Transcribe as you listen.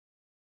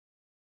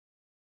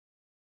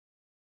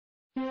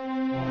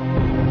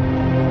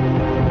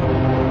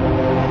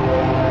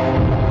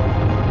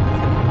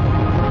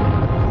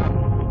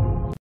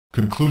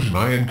Conclusion: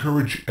 I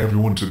encourage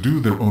everyone to do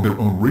their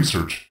own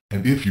research,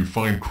 and if you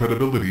find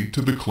credibility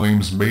to the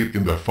claims made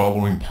in the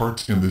following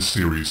parts in this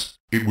series,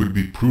 it would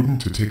be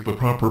prudent to take the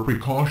proper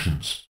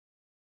precautions.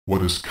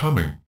 What is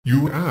coming,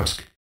 you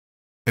ask?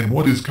 And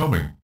what is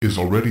coming is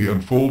already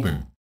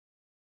unfolding.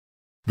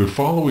 The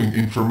following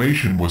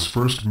information was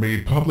first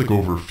made public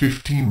over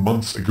 15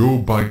 months ago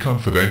by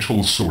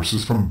confidential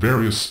sources from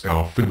various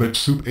alphabet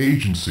soup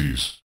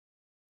agencies.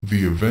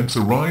 The events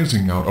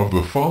arising out of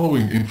the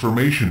following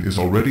information is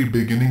already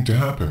beginning to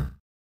happen.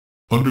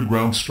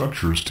 Underground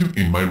structures too.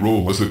 In my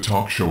role as a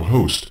talk show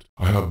host,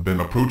 I have been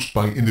approached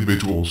by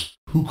individuals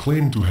who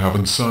claim to have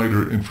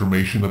insider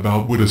information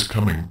about what is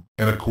coming,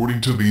 and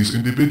according to these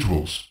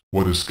individuals,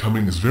 what is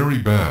coming is very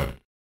bad.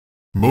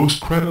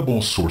 Most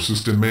credible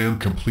sources demand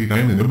complete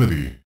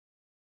anonymity.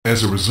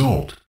 As a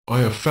result, I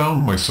have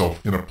found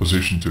myself in a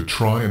position to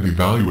try and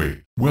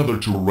evaluate whether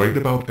to write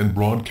about and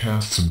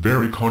broadcast some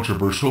very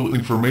controversial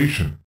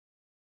information.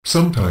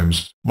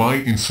 Sometimes, my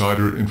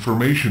insider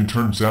information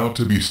turns out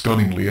to be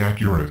stunningly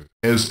accurate,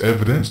 as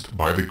evidenced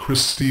by the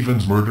Chris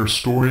Stevens murder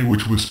story,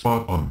 which was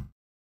spot on.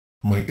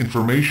 My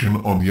information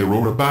on the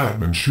Aurora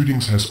Batman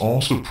shootings has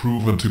also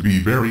proven to be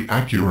very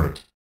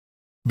accurate.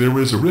 There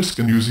is a risk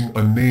in using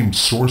unnamed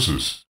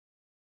sources.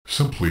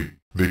 Simply,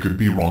 they could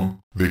be wrong,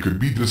 they could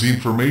be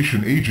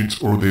disinformation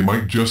agents, or they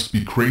might just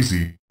be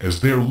crazy, as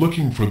they're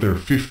looking for their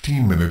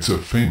 15 minutes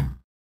of fame.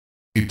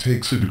 It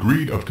takes a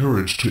degree of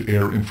courage to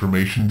air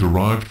information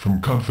derived from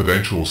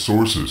confidential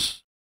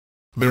sources.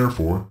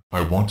 Therefore,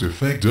 I want to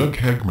thank Doug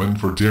Hagman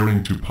for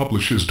daring to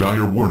publish his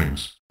dire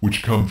warnings,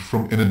 which come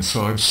from an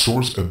inside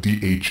source of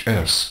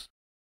DHS.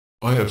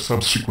 I have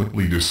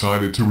subsequently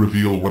decided to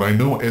reveal what I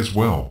know as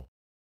well.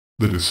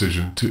 The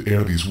decision to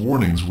air these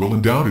warnings will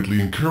undoubtedly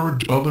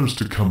encourage others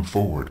to come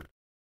forward.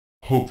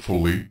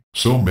 Hopefully,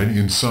 so many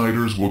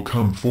insiders will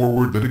come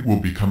forward that it will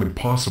become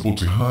impossible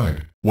to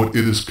hide what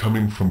it is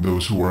coming from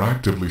those who are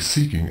actively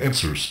seeking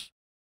answers.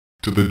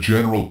 To the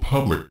general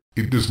public,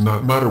 it does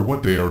not matter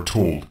what they are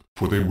told,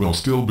 for they will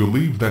still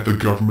believe that the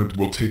government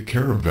will take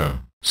care of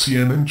them.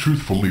 CNN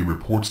truthfully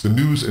reports the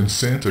news and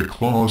Santa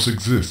Claus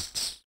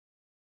exists.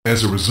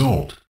 As a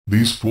result,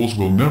 these fools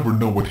will never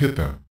know what hit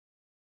them.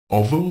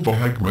 Although the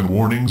Hagman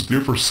warnings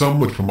differ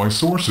somewhat from my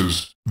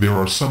sources, there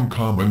are some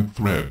common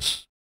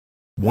threads.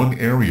 One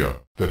area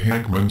that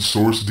Hagman's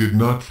source did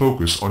not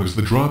focus on is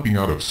the dropping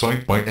out of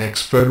sight by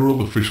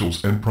ex-federal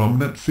officials and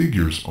prominent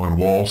figures on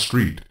Wall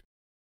Street.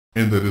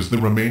 And that is the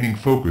remaining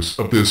focus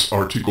of this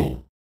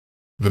article.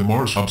 The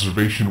Mars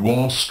Observation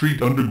Wall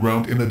Street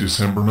Underground. In a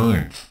December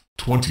 9,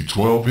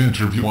 2012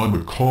 interview on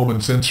the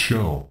Common Sense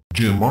Show,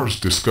 Jim Marrs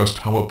discussed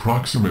how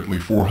approximately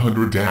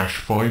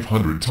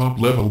 400-500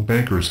 top-level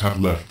bankers have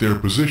left their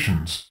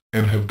positions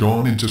and have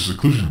gone into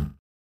seclusion.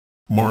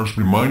 Marrs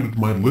reminded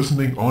my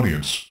listening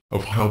audience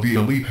of how the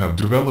elite have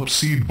developed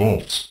seed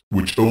vaults,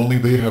 which only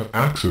they have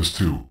access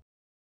to.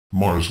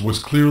 Marrs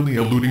was clearly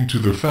alluding to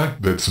the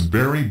fact that some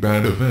very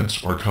bad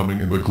events are coming,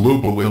 and the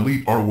global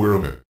elite are aware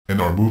of it and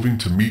are moving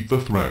to meet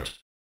the threat.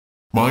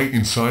 My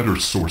insider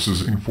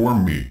sources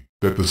inform me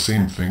that the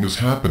same thing is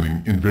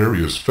happening in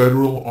various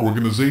federal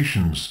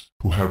organizations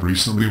who have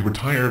recently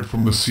retired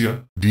from the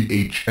CIA,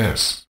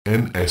 DHS,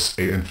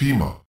 NSA, and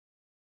FEMA.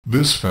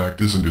 This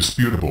fact is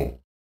indisputable.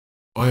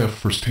 I have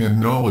first-hand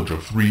knowledge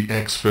of 3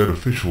 ex-Fed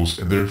officials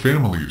and their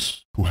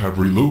families who have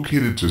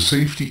relocated to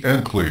safety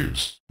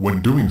enclaves,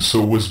 when doing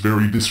so was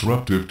very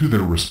disruptive to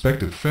their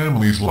respective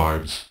families'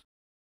 lives.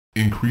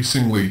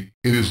 Increasingly,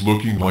 it is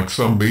looking like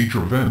some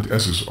major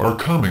events are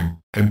coming,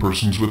 and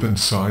persons with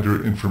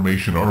insider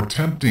information are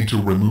attempting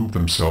to remove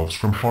themselves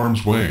from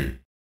harm's way.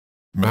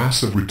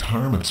 Massive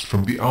retirements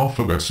from the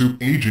alphabet soup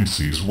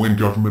agencies. When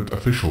government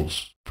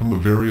officials from the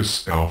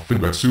various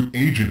alphabet soup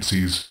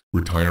agencies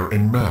retire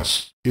en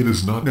masse, it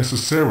is not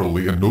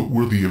necessarily a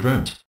noteworthy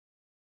event.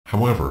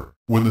 However,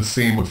 when the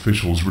same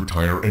officials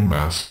retire en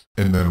masse,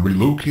 and then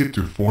relocate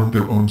to form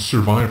their own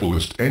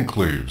survivalist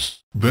enclaves,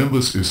 then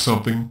this is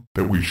something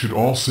that we should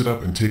all sit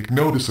up and take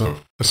notice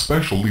of,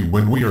 especially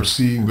when we are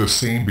seeing the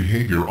same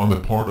behavior on the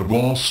part of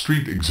Wall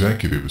Street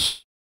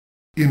executives.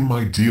 In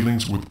my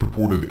dealings with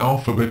purported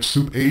alphabet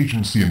soup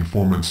agency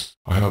informants,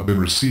 I have been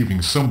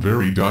receiving some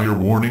very dire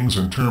warnings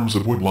in terms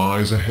of what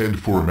lies ahead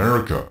for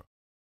America.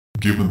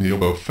 Given the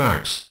above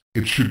facts,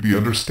 it should be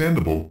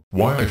understandable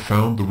why I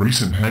found the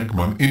recent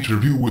Hagman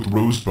interview with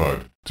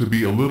Rosebud to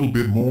be a little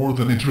bit more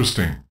than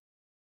interesting.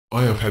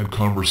 I have had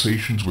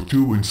conversations with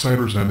 2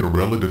 insiders and a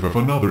relative of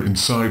another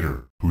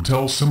insider, who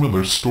tell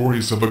similar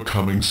stories of a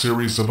coming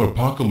series of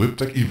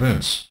apocalyptic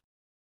events.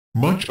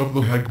 Much of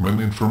the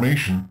Hagman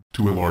information,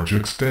 to a large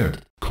extent,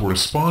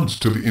 corresponds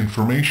to the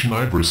information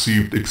I've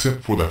received,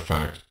 except for the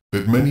fact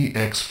that many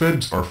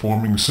ex-Feds are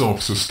forming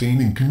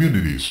self-sustaining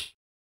communities.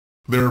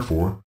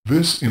 Therefore,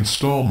 this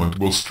installment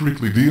will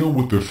strictly deal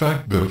with the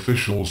fact that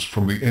officials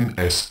from the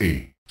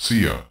NSA,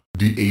 CIA,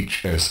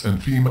 DHS and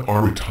FEMA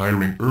are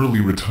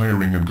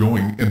retiring and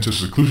going into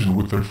seclusion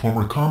with their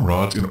former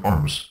comrades in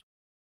arms.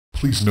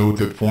 Please note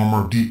that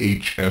former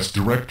DHS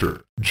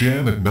Director,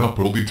 Janet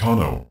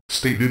Napolitano,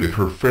 stated in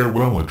her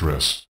farewell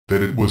address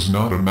that it was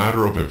not a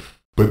matter of if,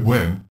 but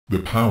when, the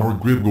power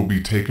grid will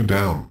be taken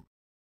down.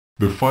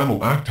 The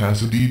final act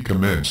has indeed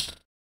commenced.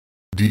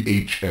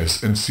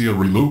 DHS and CIA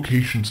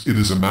relocations. It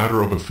is a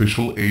matter of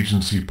official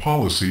agency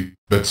policy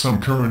that some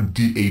current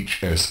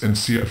DHS and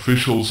CIA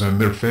officials and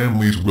their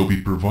families will be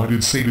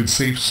provided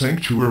safe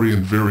sanctuary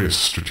in various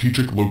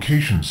strategic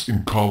locations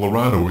in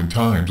Colorado in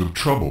times of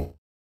trouble.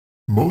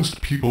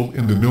 Most people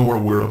in the know are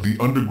aware of the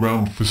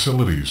underground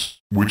facilities,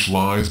 which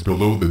lies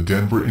below the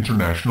Denver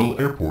International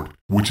Airport,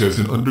 which has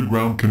an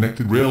underground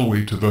connected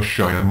railway to the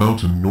Cheyenne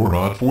Mountain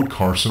NORAD Fort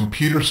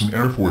Carson-Peterson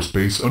Air Force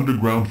Base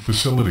underground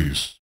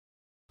facilities.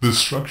 The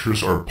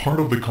structures are part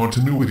of the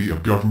continuity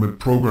of government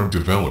program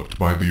developed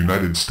by the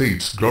United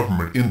States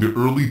government in the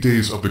early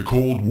days of the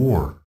Cold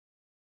War.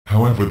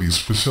 However, these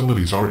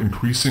facilities are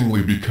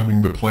increasingly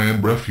becoming the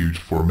planned refuge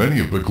for many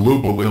of the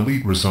global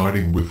elite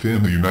residing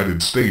within the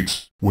United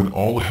States when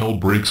all hell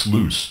breaks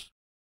loose.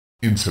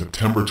 In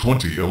September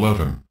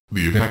 2011,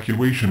 the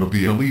evacuation of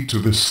the elite to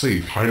this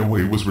safe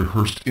hideaway was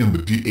rehearsed in the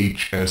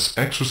DHS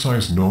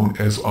exercise known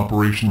as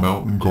Operation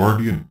Mountain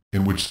Guardian,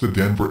 in which the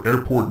Denver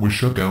airport was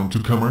shut down to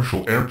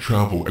commercial air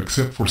travel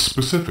except for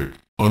specific,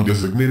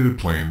 undesignated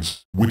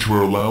planes, which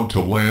were allowed to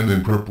land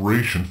in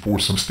preparation for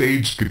some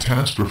staged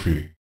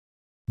catastrophe.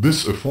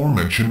 This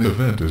aforementioned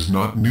event is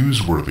not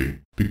newsworthy,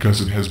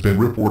 because it has been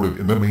reported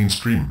in the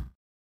mainstream.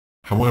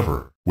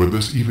 However, where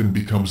this even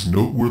becomes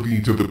noteworthy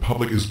to the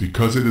public is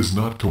because it is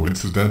not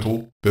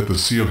coincidental that the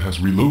CIA has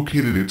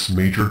relocated its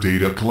major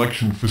data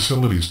collection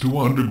facilities to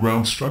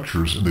underground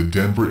structures in the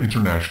Denver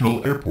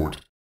International Airport.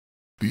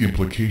 The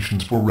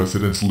implications for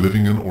residents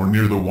living in or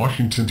near the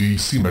Washington,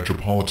 D.C.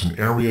 metropolitan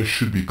area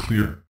should be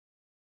clear.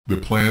 The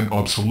planned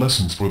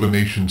obsolescence for the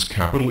nation's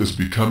capital is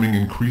becoming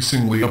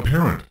increasingly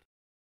apparent.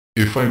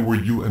 If I were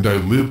you and I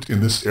lived in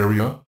this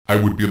area, I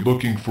would be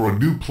looking for a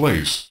new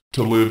place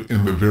to live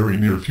in the very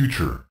near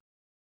future.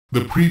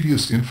 The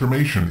previous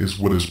information is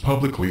what is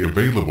publicly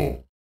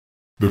available.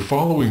 The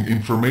following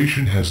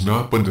information has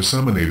not been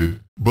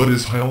disseminated, but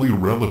is highly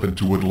relevant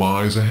to what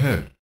lies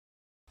ahead.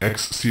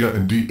 CIA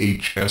and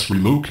DHS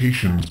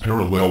relocations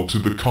parallel to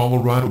the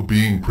Colorado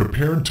being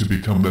prepared to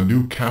become the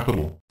new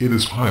capital. It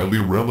is highly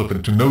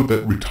relevant to note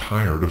that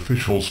retired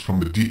officials from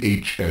the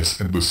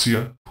DHS and the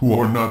CIA, who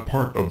are not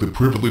part of the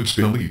privileged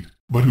elite,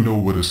 but who know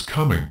what is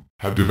coming,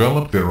 have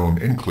developed their own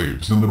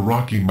enclaves in the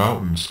Rocky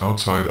Mountains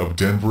outside of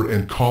Denver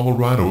and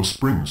Colorado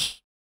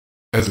Springs.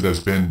 As it has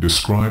been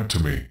described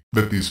to me,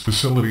 that these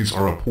facilities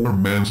are a poor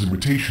man's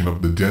imitation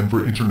of the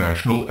Denver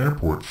International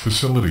Airport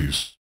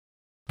facilities.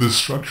 The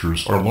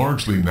structures are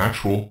largely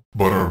natural,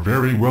 but are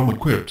very well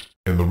equipped,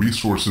 and the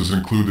resources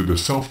included a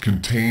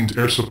self-contained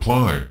air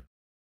supply.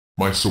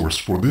 My source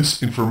for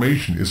this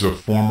information is a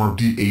former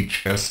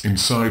DHS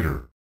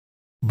insider.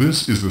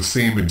 This is the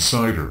same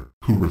insider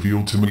who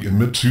revealed to me in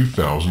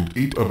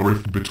mid-2008 of a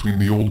rift between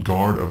the old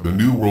guard of the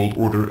New World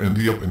Order and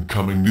the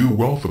up-and-coming new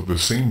wealth of the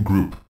same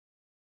group.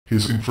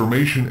 His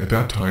information at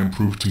that time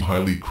proved to be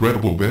highly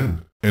credible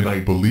then, and I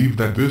believe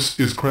that this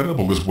is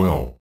credible as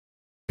well.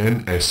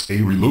 NSA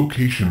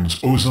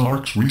relocations.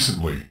 Ozarks.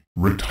 Recently,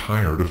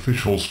 retired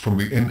officials from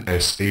the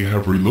NSA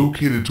have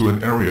relocated to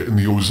an area in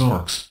the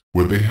Ozarks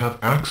where they have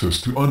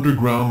access to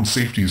underground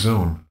safety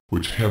zone,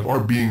 which are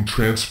being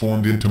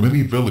transformed into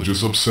mini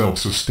villages of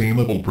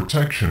self-sustainable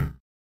protection.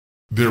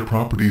 Their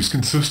properties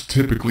consist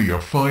typically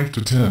of 5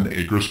 to 10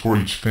 acres for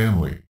each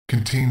family,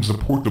 contains a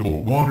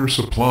portable water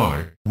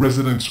supply,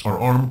 residents are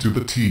armed to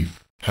the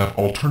teeth, have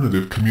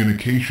alternative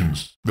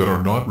communications that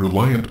are not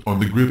reliant on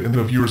the grid and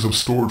have years of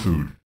stored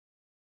food.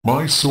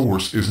 My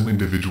source is an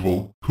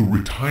individual who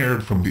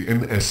retired from the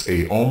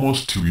NSA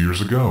almost 2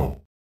 years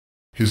ago.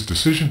 His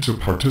decision to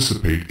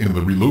participate in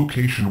the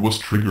relocation was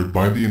triggered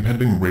by the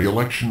impending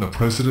re-election of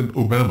President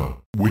Obama,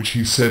 which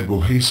he said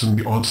will hasten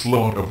the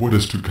onslaught of what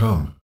is to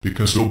come,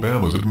 because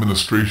Obama's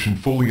administration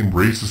fully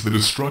embraces the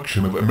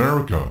destruction of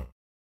America.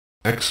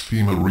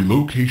 Ex-FEMA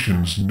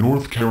relocations.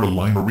 North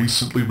Carolina.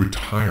 Recently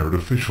retired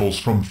officials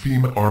from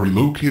FEMA are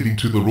relocating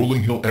to the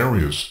rolling hill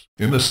areas,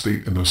 in a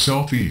state in the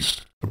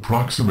southeast,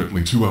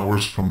 approximately 2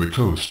 hours from the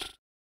coast.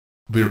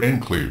 Their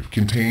enclave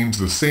contains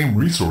the same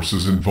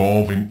resources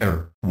involving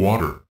air,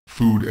 water,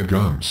 food and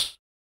guns.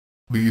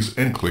 These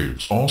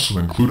enclaves also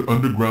include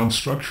underground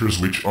structures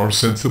which are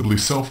sensibly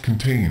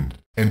self-contained,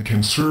 and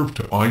can serve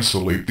to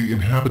isolate the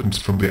inhabitants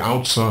from the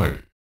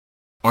outside.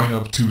 I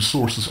have 2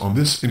 sources on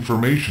this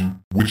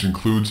information, which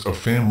includes a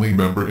family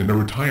member and a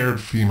retired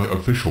FEMA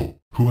official,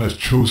 who has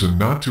chosen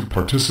not to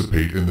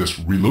participate in this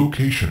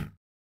relocation.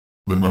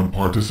 The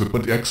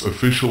non-participant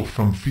ex-official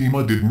from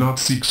FEMA did not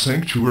seek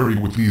sanctuary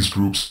with these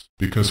groups,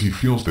 because he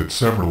feels that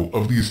several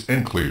of these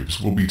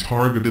enclaves will be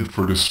targeted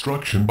for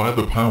destruction by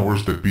the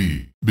powers that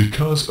be,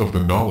 because of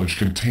the knowledge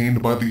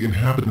contained by the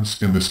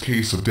inhabitants. In this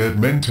case of dead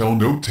men tell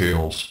no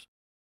tales.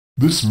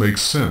 This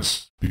makes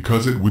sense,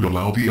 because it would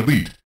allow the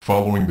elite,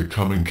 following the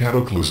coming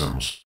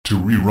cataclysms, to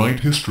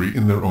rewrite history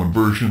in their own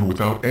version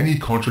without any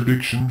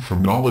contradiction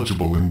from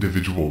knowledgeable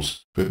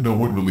individuals that know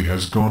what really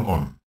has gone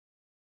on.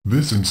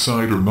 This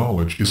insider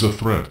knowledge is a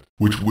threat,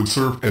 which would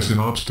serve as an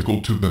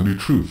obstacle to the new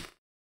truth.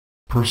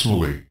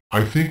 Personally,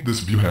 I think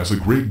this view has a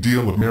great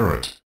deal of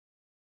merit.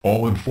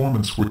 All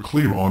informants were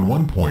clear on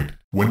one point: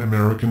 when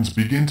Americans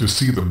begin to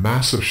see the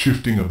massive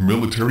shifting of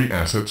military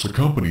assets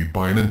accompanied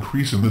by an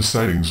increase in the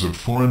sightings of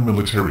foreign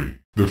military,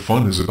 the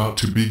fun is about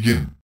to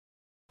begin.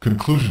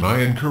 Conclusion: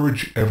 I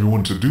encourage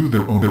everyone to do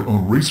their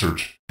own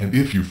research, and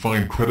if you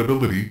find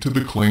credibility to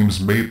the claims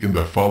made in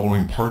the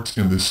following parts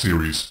in this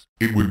series,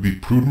 it would be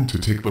prudent to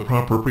take the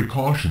proper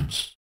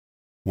precautions.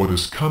 What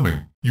is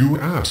coming, you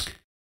ask?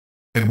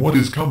 And what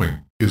is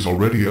coming is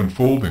already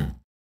unfolding.